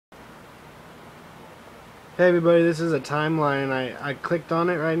Hey everybody, this is a timeline. I clicked on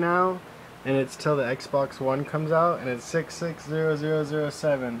it right now, and it's till the Xbox One comes out, and it's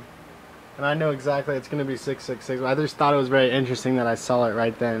 660007. And I know exactly it's gonna be 666. I just thought it was very interesting that I saw it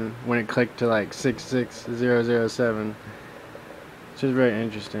right then when it clicked to like 66007. It's just very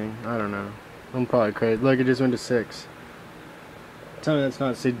interesting. I don't know. I'm probably crazy. Look, it just went to 6. Tell me that's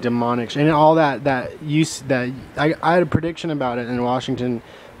not say demonic and all that use that I had a prediction about it in Washington,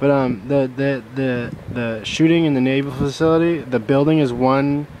 but the shooting in the naval facility, the building is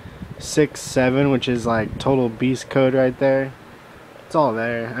 167, which is like total beast code right there. It's all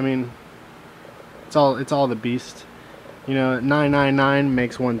there. I mean, it's all the beast. You know, 999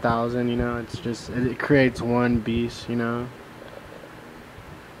 makes 1000. You know, it's just it creates one beast. You know,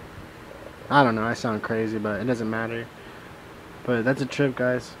 I don't know. I sound crazy, but it doesn't matter. But that's a trip,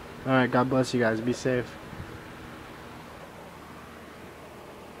 guys. Alright, God bless you guys. Be safe.